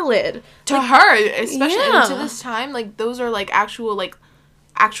valid to her, especially to this time. Like, those are, like, actually,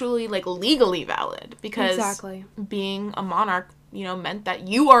 like, legally valid, because being a monarch, you know, meant that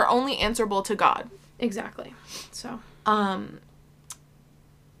you are only answerable to God. Exactly. So,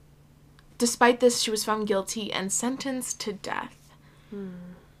 despite this, she was found guilty and sentenced to death.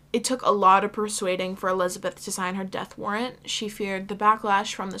 It took a lot of persuading for Elizabeth to sign her death warrant. She feared the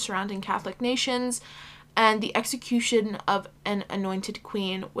backlash from the surrounding Catholic nations, and the execution of an anointed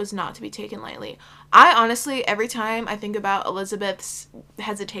queen was not to be taken lightly. I honestly, every time I think about Elizabeth's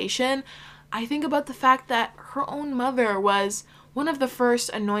hesitation, I think about the fact that her own mother was one of the first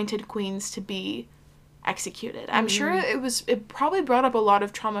anointed queens to be executed. I'm sure it probably brought up a lot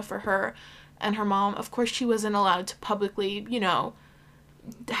of trauma for her and her mom. Of course, she wasn't allowed to publicly, you know,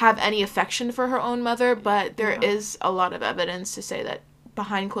 have any affection for her own mother, but there is a lot of evidence to say that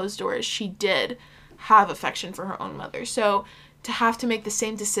behind closed doors she did have affection for her own mother. So to have to make the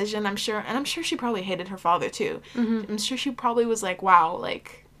same decision, I'm sure she probably hated her father too. I'm sure she probably was like, wow,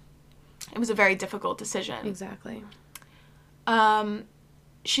 like, it was a very difficult decision. Exactly.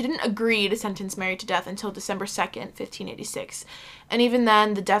 She didn't agree to sentence Mary to death until December 2nd, 1586. And even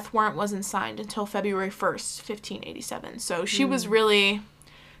then, the death warrant wasn't signed until February 1st, 1587. So she was really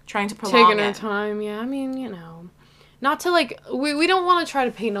trying to prolong taking her time, yeah. I mean, you know, not to, like, we don't want to try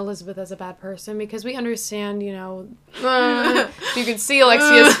to paint Elizabeth as a bad person, because we understand, you know, you can see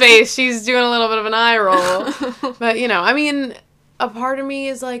Alexia's face. She's doing a little bit of an eye roll. But, you know, I mean, a part of me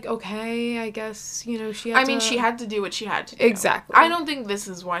is like, okay, I guess, you know, she had to do what she had to do. Exactly. I don't think this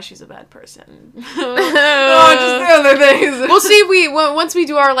is why she's a bad person. No, just the other things. We'll see once we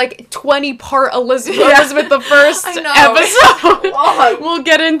do our, like, 20-part Elizabeth the First episode. We'll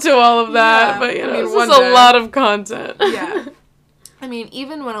get into all of that. Yeah, but, you know, this is a lot of content. Yeah. I mean,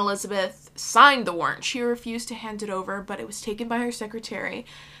 even when Elizabeth signed the warrant, she refused to hand it over, but it was taken by her secretary.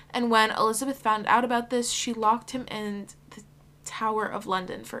 And when Elizabeth found out about this, she locked him in the Tower of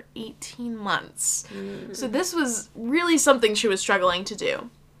London for 18 months. So this was really something she was struggling to do.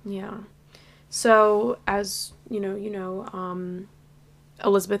 Yeah. So, as you know,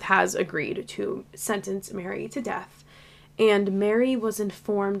 Elizabeth has agreed to sentence Mary to death. And Mary was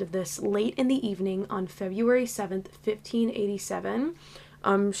informed of this late in the evening on February 7th, 1587,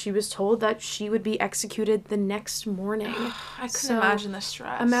 She was told that she would be executed the next morning. I couldn't imagine the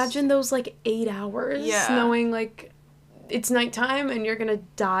stress. Imagine those, like, 8 hours, knowing, like, it's nighttime and you're gonna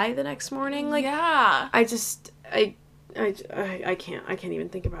die the next morning. Like, yeah. I can't even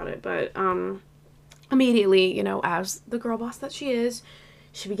think about it. But, immediately, you know, as the girl boss that she is,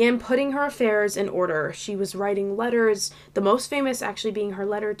 she began putting her affairs in order. She was writing letters, the most famous actually being her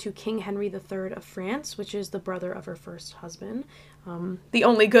letter to King Henry III of France, which is the brother of her first husband. The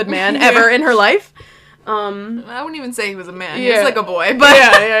only good man ever in her life. I wouldn't even say he was a man. He was like a boy. But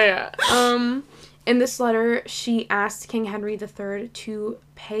In this letter, she asked King Henry III to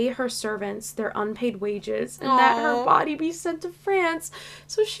pay her servants their unpaid wages and that her body be sent to France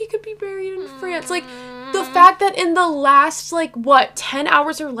so she could be buried in France. Like, the fact that in the last, 10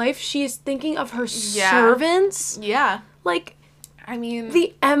 hours of her life, she is thinking of her servants. Yeah. Like, I mean...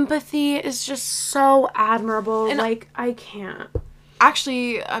 the empathy is just so admirable. And I can't.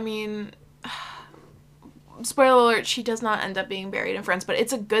 Actually, I mean... spoiler alert, she does not end up being buried in France, but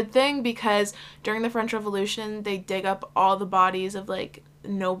it's a good thing because during the French Revolution, they dig up all the bodies of,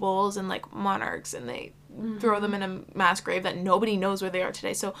 nobles and, monarchs, and they throw them in a mass grave that nobody knows where they are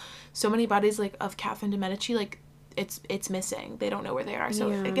today. So many bodies, of Catherine de Medici, it's missing. They don't know where they are,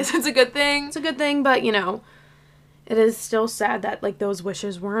 so I guess it's a good thing. It's a good thing, but, you know, it is still sad that, those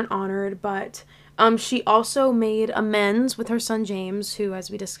wishes weren't honored, but... she also made amends with her son James, who, as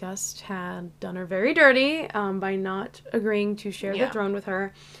we discussed, had done her very dirty by not agreeing to share the throne with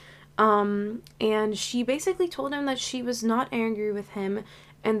her. And she basically told him that she was not angry with him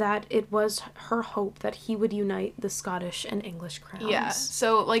and that it was her hope that he would unite the Scottish and English crowns. Yeah,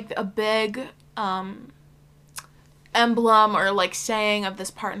 so, a big emblem or, saying of this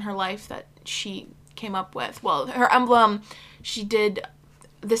part in her life that she came up with. Well, her emblem, she did...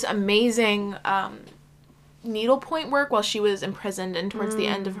 this amazing needlepoint work while she was imprisoned, and towards the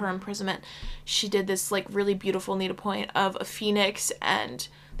end of her imprisonment, she did this really beautiful needlepoint of a phoenix and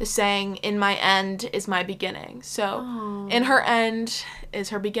the saying, "In my end is my beginning." So in her end is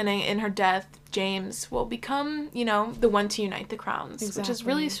her beginning. In her death, James will become, the one to unite the crowns, which is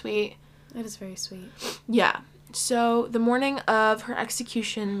really sweet. It is very sweet. Yeah. So, the morning of her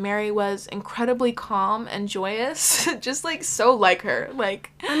execution, Mary was incredibly calm and joyous. Just, so like her.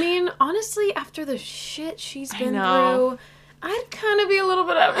 I mean, honestly, after the shit she's been through, I'd kind of be a little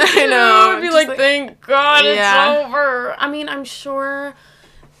bit of I know. I'd be thank God it's over. I mean, I'm sure...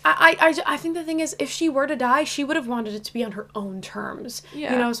 I think the thing is, if she were to die, she would have wanted it to be on her own terms.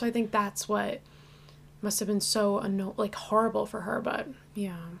 Yeah. So I think that's what must have been so, horrible for her, but,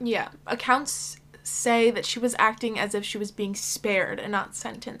 yeah. Yeah. Accounts... say that she was acting as if she was being spared and not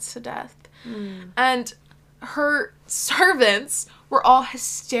sentenced to death. And her servants were all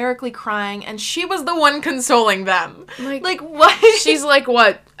hysterically crying, and she was the one consoling them. What? She's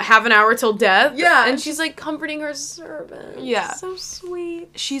what, half an hour till death? Yeah. And she's comforting her servants. Yeah. So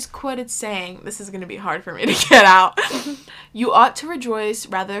sweet. She's quoted saying, this is going to be hard for me to get out, "You ought to rejoice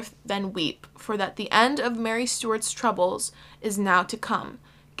rather than weep, for that the end of Mary Stuart's troubles is now to come.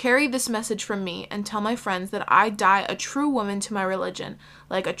 Carry this message from me and tell my friends that I die a true woman to my religion,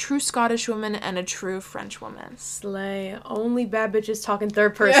 like a true Scottish woman and a true French woman." Slay. Only bad bitches talking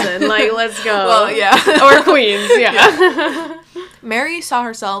third person. Let's go. Well, yeah. Or queens, yeah. Mary saw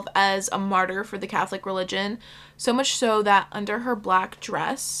herself as a martyr for the Catholic religion, so much so that under her black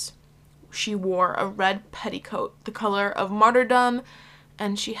dress, she wore a red petticoat, the color of martyrdom,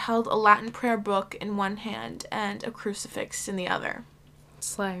 and she held a Latin prayer book in one hand and a crucifix in the other.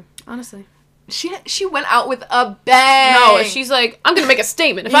 Slay. Honestly. She went out with a bang. No, she's I'm gonna make a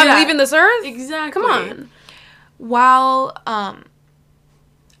statement. If I'm leaving this earth? Exactly. Come on. While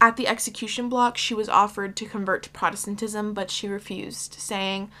at the execution block, she was offered to convert to Protestantism, but she refused,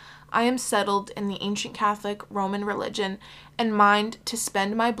 saying, "I am settled in the ancient Catholic Roman religion and mind to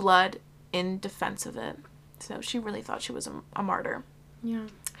spend my blood in defense of it." So she really thought she was a martyr. Yeah.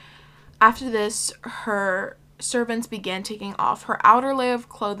 After this, her servants began taking off her outer layer of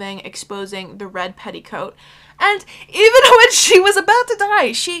clothing, exposing the red petticoat. And even when she was about to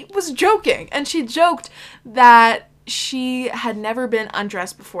die, she was joking. And she joked that she had never been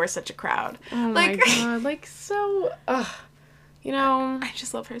undressed before such a crowd. Oh my God. So... I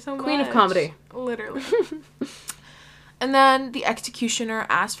just love her so much. Queen of comedy. Literally. And then the executioner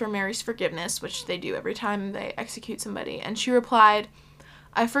asked for Mary's forgiveness, which they do every time they execute somebody. And she replied,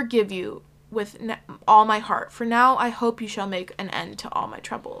 "I forgive you with all my heart. For now, I hope you shall make an end to all my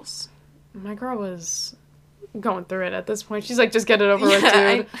troubles." My girl was going through it at this point. She's like, just get it over with,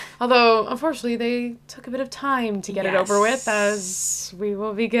 dude. Although, unfortunately, they took a bit of time to get it over with, as we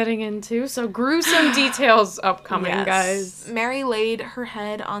will be getting into. So, gruesome details upcoming, guys. Mary laid her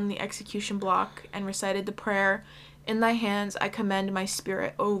head on the execution block and recited the prayer, "In thy hands I commend my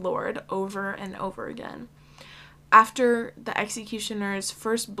spirit, O Lord," over and over again. After the executioner's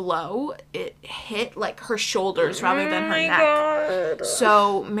first blow, it hit, like, her shoulders rather than her neck. God.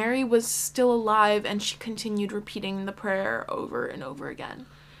 So Mary was still alive, and she continued repeating the prayer over and over again.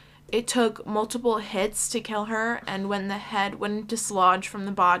 It took multiple hits to kill her, and when the head wouldn't dislodge from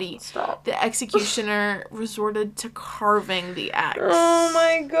the body, the executioner resorted to carving the X. Oh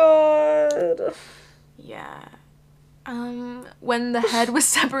my god. Yeah. When the head was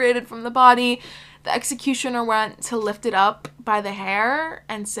separated from the body, the executioner went to lift it up by the hair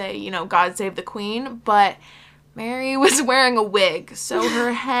and say, you know, "God save the queen," but Mary was wearing a wig, so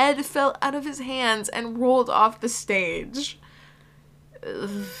her head fell out of his hands and rolled off the stage.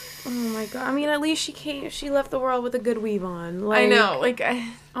 Ugh. Oh my god. I mean, at least she left the world with a good weave on. Like, I know,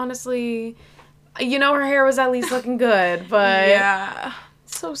 honestly, you know, her hair was at least looking good, but yeah.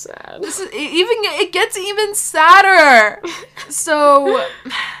 So sad. It gets even sadder. So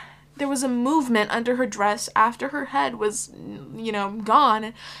there was a movement under her dress after her head was, you know,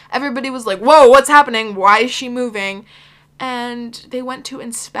 gone. Everybody was like, "Whoa, what's happening? Why is she moving?" And they went to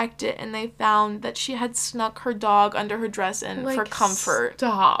inspect it, and they found that she had snuck her dog under her dress for comfort.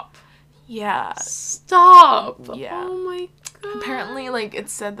 Stop. Yeah. Stop. Yeah. Oh my god. Apparently, it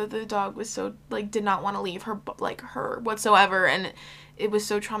said that the dog was so, did not want to leave her whatsoever, and it was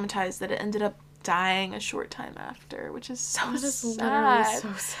so traumatized that it ended up dying a short time after, which is so sad. Literally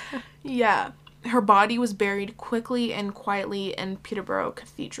so sad. Yeah. Her body was buried quickly and quietly in Peterborough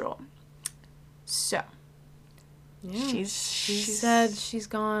Cathedral. So. Yeah. She said she's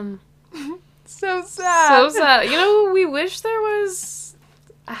gone. So sad. So sad. You know, we wish there was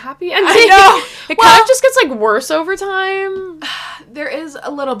a happy ending. I know. It kind of just gets, worse over time. There is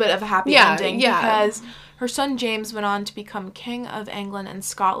a little bit of a happy ending. Because her son James went on to become King of England and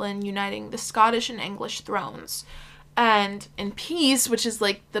Scotland, uniting the Scottish and English thrones. And in peace, which is,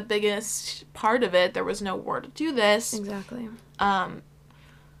 the biggest part of it, there was no war to do this. Exactly.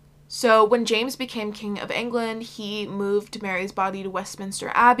 So when James became King of England, he moved Mary's body to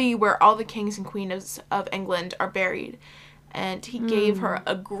Westminster Abbey, where all the kings and queens of England are buried. And he gave her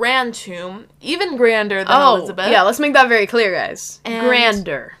a grand tomb, even grander than Elizabeth. Yeah, let's make that very clear, guys. And,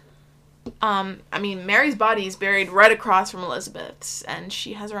 grander. Mary's body is buried right across from Elizabeth's, and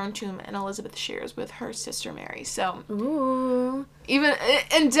she has her own tomb, and Elizabeth shares with her sister Mary. So, ooh. Even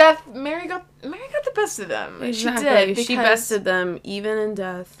in death, Mary got the best of them. Exactly. She did. She bested them, even in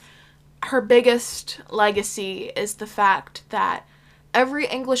death. Her biggest legacy is the fact that every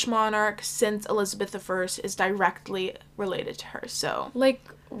English monarch since Elizabeth I is directly related to her. So,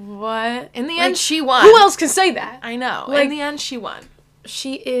 what? In the end, she won. Who else can say that? I know. In the end, she won.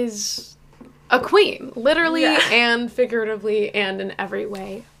 She is a queen, literally and figuratively and in every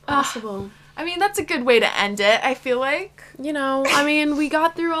way possible. I mean, that's a good way to end it, I feel like. You know, I mean, we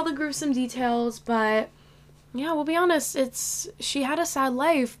got through all the gruesome details, but yeah, we'll be honest, she had a sad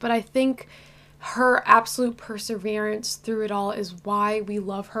life, but I think her absolute perseverance through it all is why we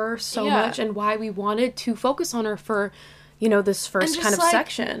love her so much and why we wanted to focus on her for, this first kind of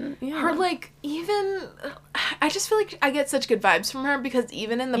section. Yeah. Her, even, I just feel like I get such good vibes from her because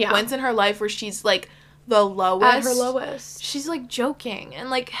even in the points in her life where she's, the lowest. At her lowest. She's, joking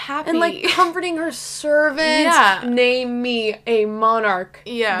and, happy. And, comforting her servants. Yeah. Name me a monarch.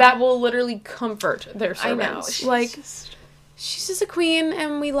 Yeah. That will literally comfort their servants. I know. She's just a queen,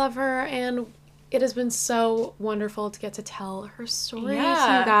 and we love her, and it has been so wonderful to get to tell her story to you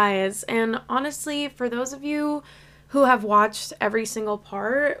guys. And honestly, for those of you who have watched every single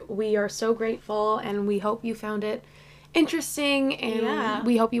part, we are so grateful, and we hope you found it interesting, and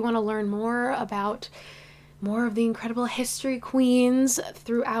we hope you want to learn more about more of the incredible history queens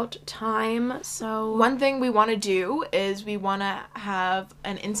throughout time. So one thing we want to do is we want to have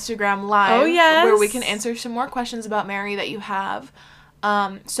an Instagram live where we can answer some more questions about Mary that you have.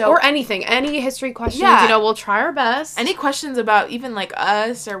 Or anything, any history questions, we'll try our best. Any questions about even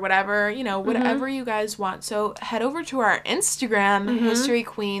us or whatever, whatever you guys want. So head over to our Instagram, History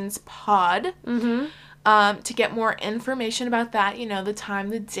Queens Pod, to get more information about that, the time,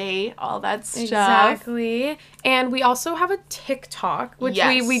 the date, all that stuff. Exactly. And we also have a TikTok, which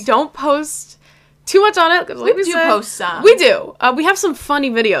we don't post too much on it. We do post some. We do. We have some funny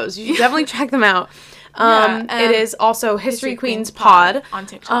videos. You should definitely check them out. It is also History Queens Pod on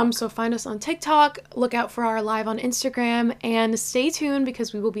TikTok. So find us on TikTok, look out for our live on Instagram, and stay tuned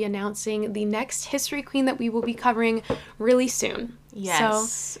because we will be announcing the next History Queen that we will be covering really soon.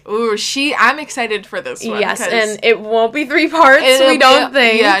 Yes. So, I'm excited for this one. Yes, and it won't be 3 parts, we don't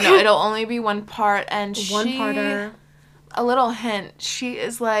think. Yeah, no, it'll only be 1 part, and one-parter. A little hint, she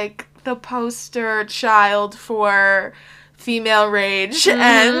is like the poster child for female rage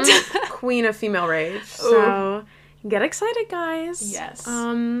and queen of female rage. So get excited, guys. Yes.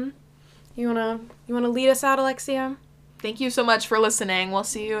 You wanna lead us out, Alexia? Thank you so much for listening. We'll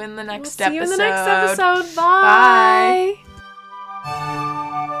see you in the next episode. See you in the next episode. Bye. Bye.